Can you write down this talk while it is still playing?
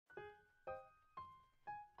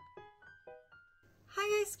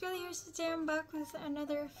Hi guys, Girly here. Today I'm back with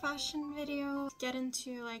another fashion video. Get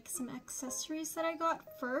into like some accessories that I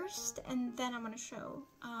got first, and then I'm gonna show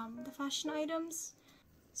the fashion items.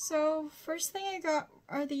 So first thing I got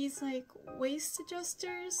are these like waist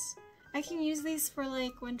adjusters. I can use these for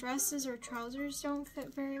like when dresses or trousers don't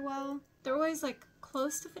fit very well. They're always like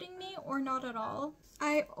close to fitting me or not at all.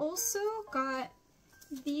 I also got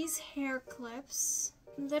these hair clips.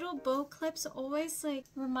 Little bow clips always like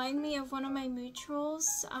remind me of one of my mutuals.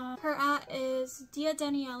 Her @ is Dia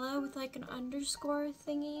Daniela with like an underscore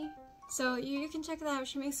thingy. So you can check that out.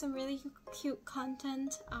 She makes some really cute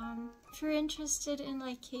content. If you're interested in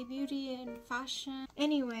like kbeauty and fashion.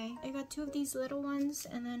 Anyway, I got 2 of these little ones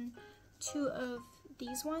and then 2 of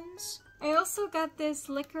these ones. I also got this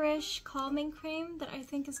licorice calming cream that I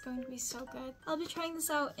think is going to be so good. I'll be trying this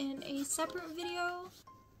out in a separate video.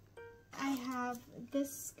 I have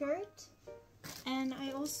this skirt, and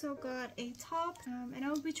I also got a top, and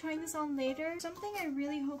I'll be trying this on later. Something I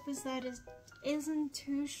really hope is that it isn't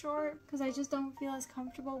too short, because I just don't feel as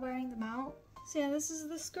comfortable wearing them out. So yeah, this is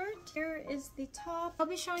the skirt. Here is the top. I'll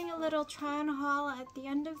be showing a little try-on haul at the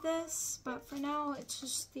end of this, but for now it's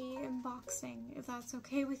just the unboxing, if that's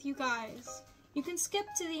okay with you guys. You can skip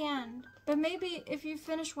to the end, but maybe if you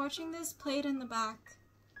finish watching this, play it in the back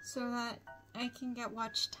so that I can get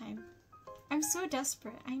watch time. I'm so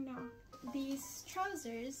desperate, I know. These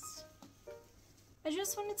trousers, I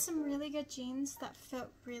just wanted some really good jeans that fit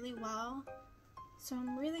really well. So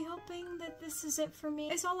I'm really hoping that this is it for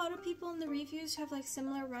me. I saw a lot of people in the reviews who have like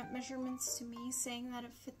similar measurements to me saying that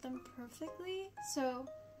it fit them perfectly. So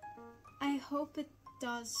I hope it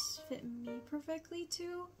does fit me perfectly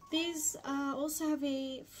too. These also have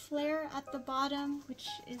a flare at the bottom, which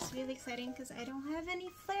is really exciting because I don't have any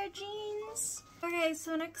flare jeans. Okay,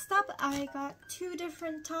 so next up I got 2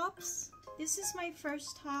 different tops. This is my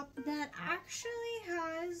first top that actually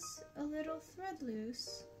has a little thread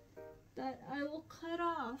loose that I will cut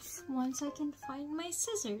off once I can find my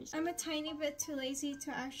scissors. I'm a tiny bit too lazy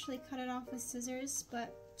to actually cut it off with scissors,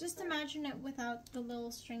 but just imagine it without the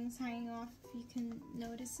little strings hanging off if you can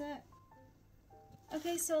notice it.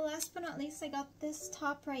 Okay, so last but not least, I got this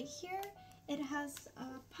top right here. It has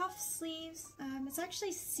puff sleeves. It's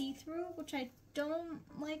actually see-through, which I don't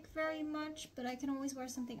like very much, but I can always wear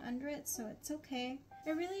something under it, so it's okay. I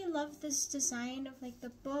really love this design of like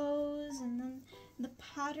the bows and then the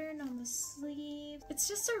pattern on the sleeve. It's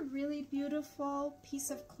just a really beautiful piece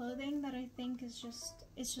of clothing that I think is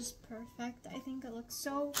just perfect. I think it looks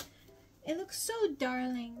so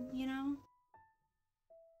darling, you know?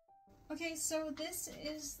 Okay, so this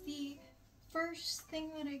is the first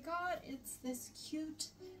thing that I got. It's this cute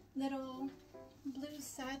little blue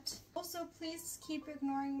set. Also, please keep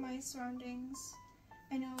ignoring my surroundings.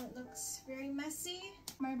 I know it looks very messy.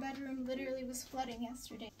 My bedroom literally was flooding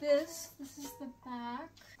yesterday. This is the back.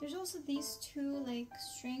 There's also these 2 like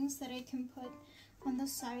strings that I can put on the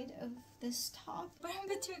side of this top. But I'm a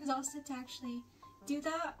bit too exhausted to actually do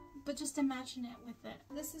that, but just imagine it with it.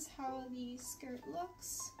 This is how the skirt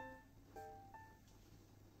looks.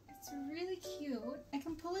 It's really cute. I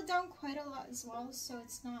can pull it down quite a lot as well, so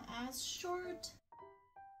it's not as short.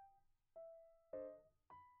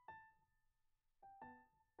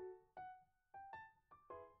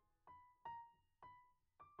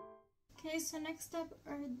 Okay, so next up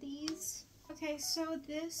are these. Okay, so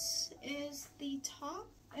this is the top,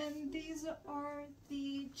 and these are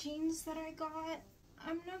the jeans that I got.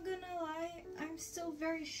 I'm not gonna lie, I'm still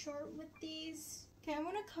very short with these. Okay, I'm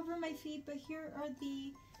gonna cover my feet, but here are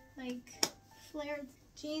the like flared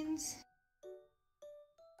jeans.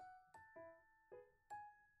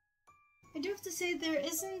 I do have to say there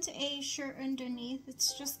isn't a shirt underneath,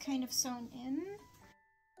 it's just kind of sewn in.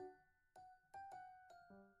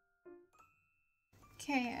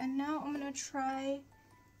 Okay, and now I'm gonna try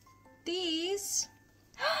these.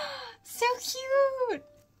 So cute!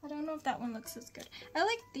 I don't know if that one looks as good. I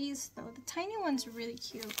like these though. The tiny one's really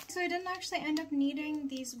cute. So I didn't actually end up needing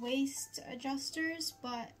these waist adjusters,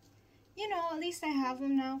 but you know, at least I have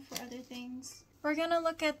them now for other things. We're gonna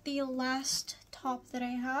look at the last top that I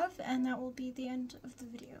have, and that will be the end of the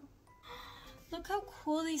video. Look how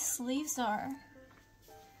cool these sleeves are.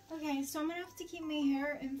 Okay, so I'm gonna have to keep my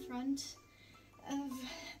hair in front of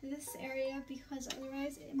this area because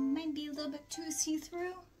otherwise it might be a little bit too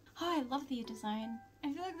see-through. Oh, I love the design.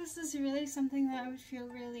 I feel like this is really something that I would feel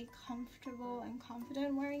really comfortable and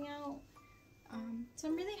confident wearing out. So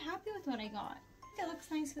I'm really happy with what I got. I think it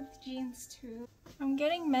looks nice with the jeans too. I'm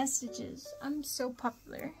getting messages. I'm so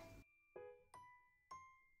popular.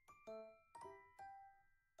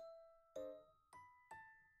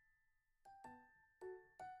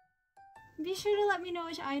 Be sure to let me know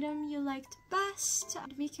which item you liked best.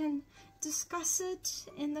 We can discuss it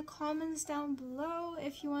in the comments down below.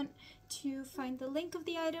 If you want to find the link of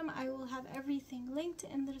the item, I will have everything linked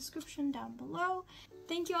in the description down below.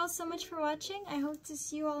 Thank you all so much for watching. I hope to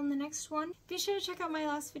see you all in the next one. Be sure to check out my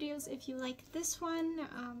last videos if you like this one.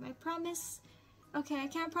 I promise. Okay, I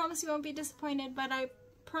can't promise you won't be disappointed, but I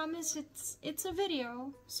promise it's a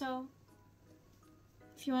video. So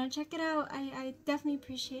if you want to check it out, I definitely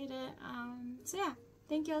appreciate it. So yeah,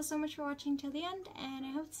 thank you all so much for watching till the end, and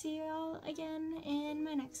I hope to see you all again in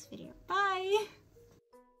my next video. Bye!